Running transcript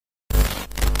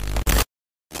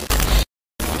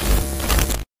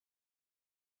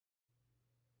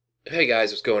Hey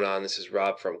guys, what's going on? This is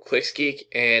Rob from ClicksGeek,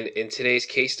 and in today's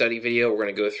case study video, we're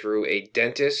going to go through a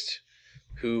dentist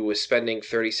who was spending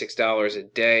 $36 a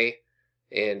day,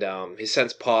 and he's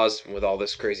since paused with all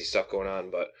this crazy stuff going on,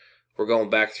 but we're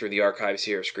going back through the archives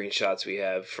here, screenshots we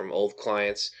have from old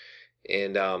clients,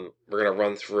 and we're going to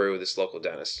run through this local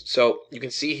dentist. So you can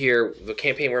see here, the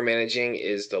campaign we're managing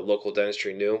is the local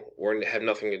dentistry new. We're going to have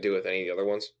nothing to do with any of the other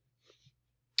ones.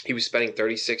 He was spending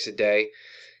 36 a day,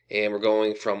 and we're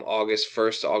going from August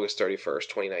 1st to August 31st,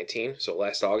 2019. So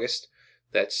last August,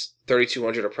 that's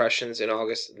 3,200 impressions in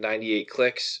August, 98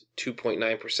 clicks,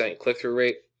 2.9% click-through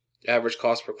rate, average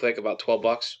cost per click about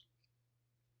 $12.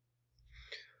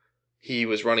 He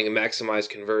was running a maximized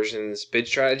conversions bid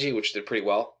strategy, which did pretty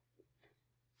well.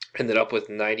 Ended up with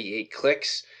 98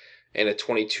 clicks and a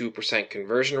 22%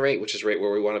 conversion rate, which is right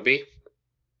where we want to be.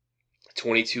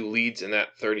 22 leads in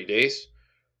that 30 days,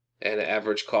 and an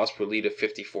average cost per lead of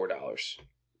 $54.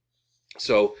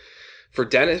 So for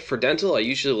dental, I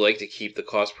usually like to keep the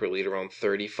cost per lead around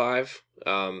 35.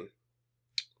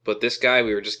 But this guy,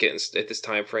 we were just getting at this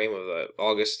time frame of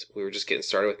August, we were just getting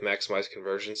started with maximized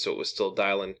conversion, so it was still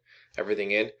dialing everything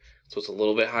in. So it's a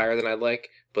little bit higher than I'd like,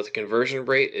 but the conversion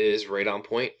rate is right on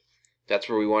point. That's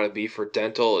where we want to be for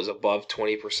dental, is above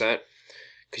 20%.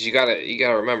 Because you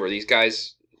gotta remember, these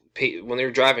guys, when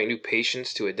they're driving new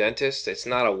patients to a dentist, it's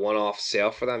not a one-off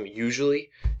sale for them. Usually,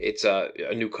 it's a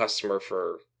new customer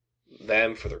for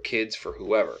them, for their kids, for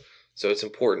whoever. So it's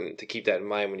important to keep that in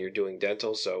mind when you're doing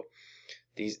dental. So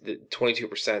the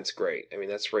 22% is great. I mean,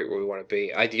 that's right where we want to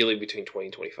be. Ideally between 20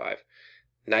 and 25.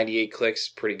 98 clicks,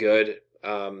 pretty good.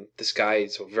 This guy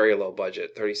is a very low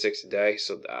budget, 36 a day.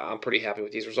 So I'm pretty happy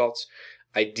with these results.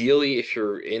 Ideally, if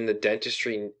you're in the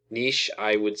dentistry niche,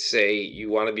 I would say you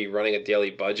want to be running a daily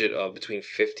budget of between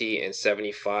 50 and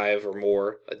 75 or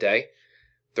more a day.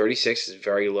 36 is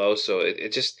very low, so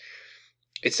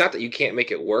it's not that you can't make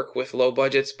it work with low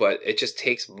budgets, but it just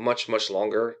takes much, much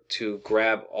longer to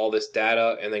grab all this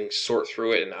data and then sort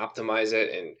through it and optimize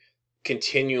it and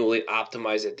continually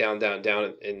optimize it down, down,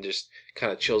 down, and just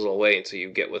kind of chisel away until you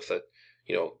get with the,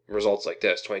 results like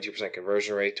this: 22%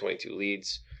 conversion rate, 22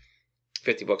 leads,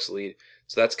 $50 a lead.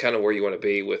 So that's kind of where you want to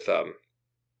be with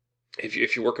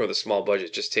if you're working with a small budget,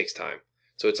 it just takes time.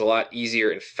 So it's a lot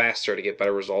easier and faster to get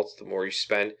better results the more you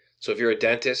spend. So if you're a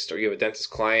dentist or you have a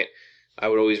dentist client, I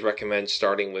would always recommend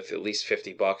starting with at least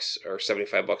 $50 or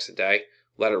 $75 a day.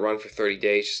 Let it run for 30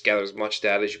 days. Just gather as much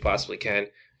data as you possibly can,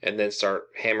 and then start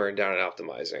hammering down and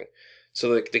optimizing.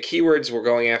 So the keywords we're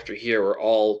going after here were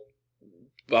all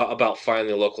about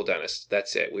finding a local dentist.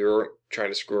 That's it. We weren't trying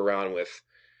to screw around with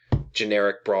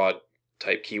generic, broad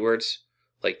type keywords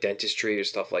like dentistry or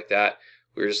stuff like that.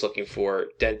 We were just looking for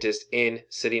dentist in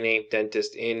city name,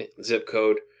 dentist in zip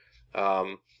code,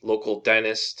 local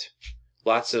dentist.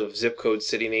 Lots of zip code,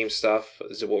 city name stuff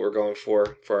is what we're going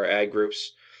for our ad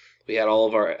groups. We had all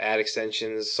of our ad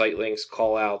extensions, site links,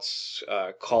 call outs,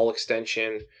 call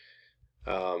extension,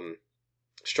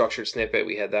 structured snippet.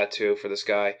 We had that too for this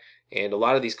guy. And a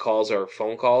lot of these calls are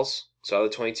phone calls. So out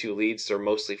of the 22 leads, they're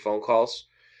mostly phone calls.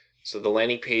 So the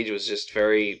landing page was just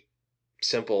very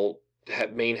simple.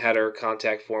 Main header,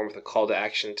 contact form with a call to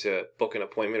action to book an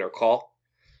appointment or call.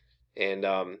 And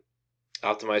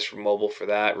optimized for mobile for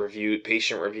that.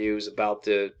 Patient reviews about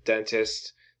the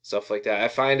dentist, stuff like that. I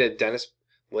find that dentist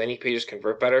landing pages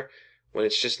convert better when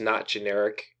it's just not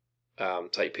generic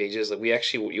type pages. Like you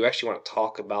actually want to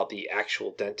talk about the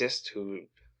actual dentist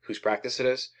whose practice it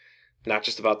is, not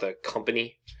just about the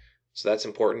company. So that's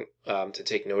important to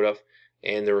take note of.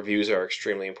 And the reviews are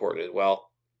extremely important as well.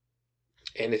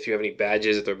 And if you have any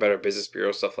badges, if they're Better Business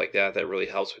Bureau, stuff like that, that really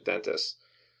helps with dentists.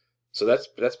 So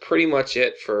that's pretty much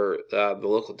it for the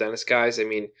local dentist guys. I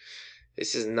mean,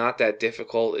 this is not that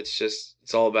difficult. It's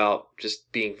all about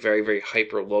just being very, very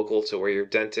hyper local to where your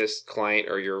dentist client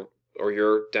or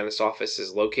your dentist office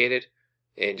is located,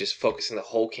 and just focusing the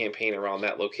whole campaign around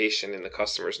that location and the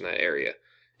customers in that area,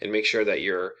 and make sure that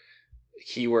your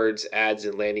keywords, ads,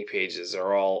 and landing pages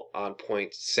are all on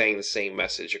point, saying the same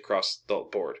message across the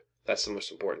board. That's the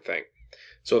most important thing.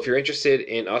 So if you're interested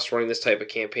in us running this type of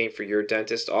campaign for your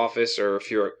dentist office, or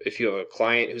if you have a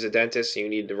client who's a dentist and you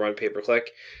need to run pay-per-click,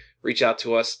 reach out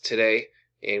to us today,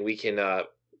 and we can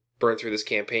burn through this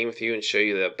campaign with you and show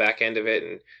you the back end of it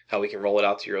and how we can roll it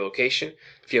out to your location.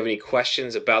 If you have any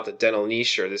questions about the dental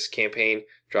niche or this campaign,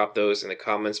 drop those in the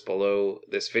comments below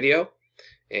this video.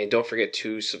 And don't forget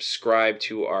to subscribe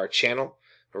to our channel.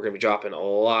 We're going to be dropping a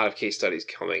lot of case studies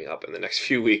coming up in the next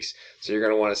few weeks, so you're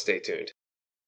going to want to stay tuned.